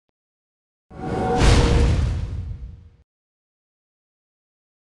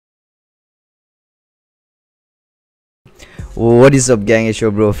What is up, gang? It's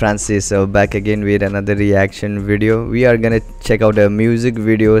your bro Francis, back again with another reaction video. We are gonna check out a music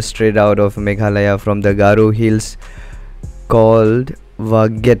video straight out of Meghalaya from the Garo Hills called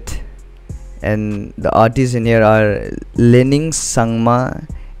Waget, and the artists in here are Lening, Sangma,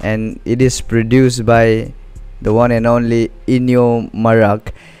 and it is produced by the one and only Ennio,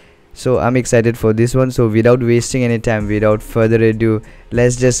 Marak. So I'm excited for this one. So without wasting any time, without further ado,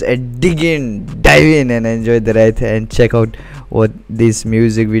 let's just dive in and enjoy the ride and check out what this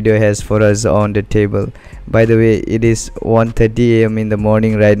music video has for us on the table. By the way, it is 1:30 AM in the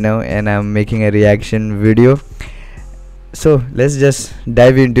morning right now, and I'm making a reaction video. So let's just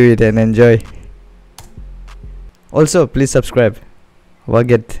dive into it and enjoy. Also, please subscribe.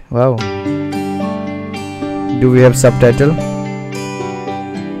 Waget. Wow. Do we have subtitle?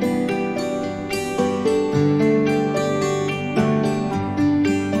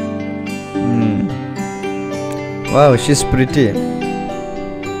 Wow, she's pretty.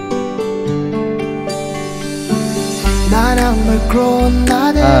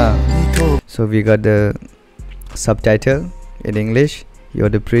 So we got the subtitle in English. You're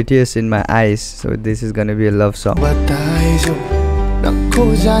the prettiest in my eyes. So this is gonna be a love song.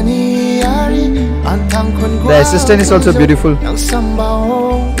 The assistant is also beautiful.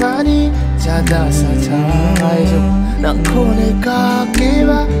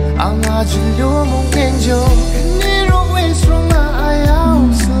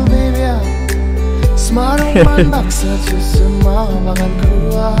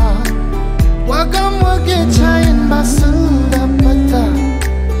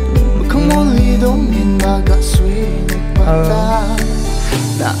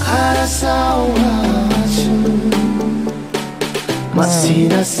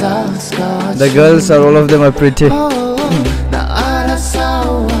 The girls are, all of them are pretty.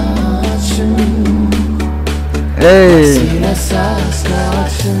 Hey.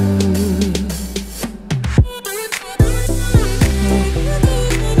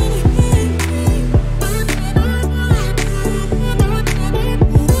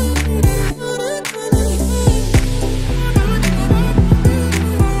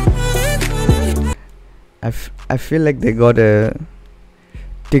 I feel like they got a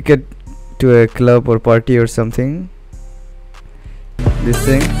ticket to a club or party or something. This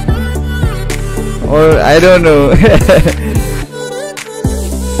thing, or I don't know.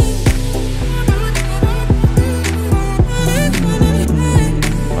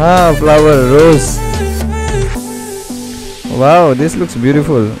 Ah, flower, rose. Wow, this looks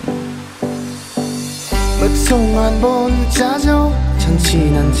beautiful.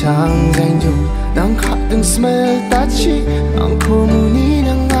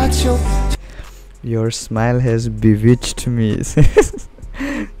 Your smile has bewitched me.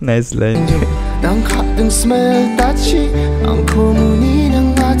 Nice line.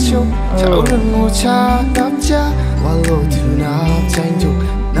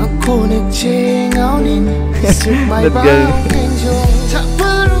 That guy.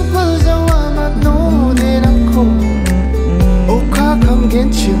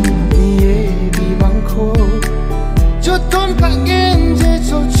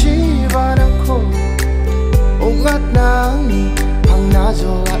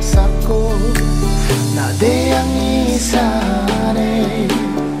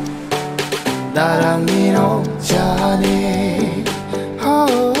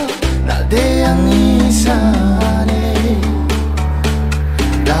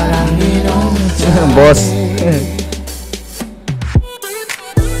 Boss.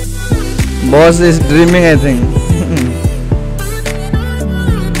 Boss is dreaming, I think.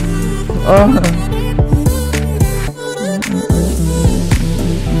 Oh.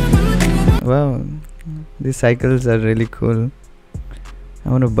 Wow, these cycles are really cool. I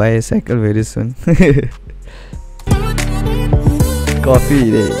want to buy a cycle very soon.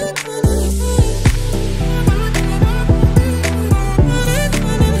 Coffee day.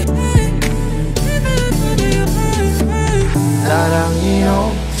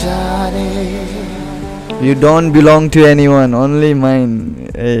 You don't belong to anyone, only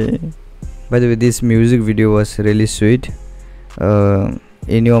mine. Hey. By the way, this music video was really sweet.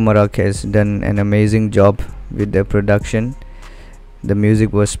 Ennio Marak has done an amazing job with the production. The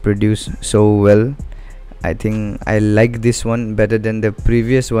music was produced so well. I think I like this one better than the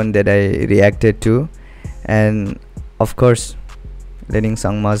previous one that I reacted to. And of course, Lening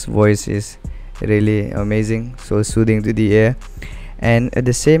Sangma's voice is really amazing, so soothing to the ear. And at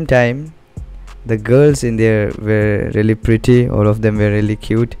the same time, the girls in there were really pretty. All of them were really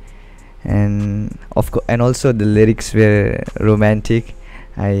cute, and also the lyrics were romantic.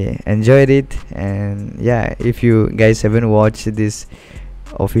 I enjoyed it. And yeah, if you guys haven't watched this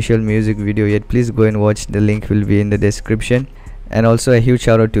official music video yet, please go and watch. The link will be in the description. And also a huge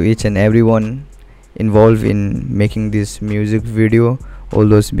shout out to each and everyone involved in making this music video, all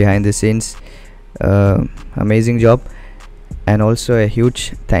those behind the scenes. Amazing job. And also a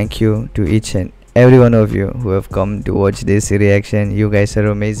huge thank you to each and every one of you who have come to watch this reaction. You guys are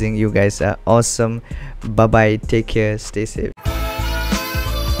amazing, you guys are awesome. Bye bye, take care, stay safe.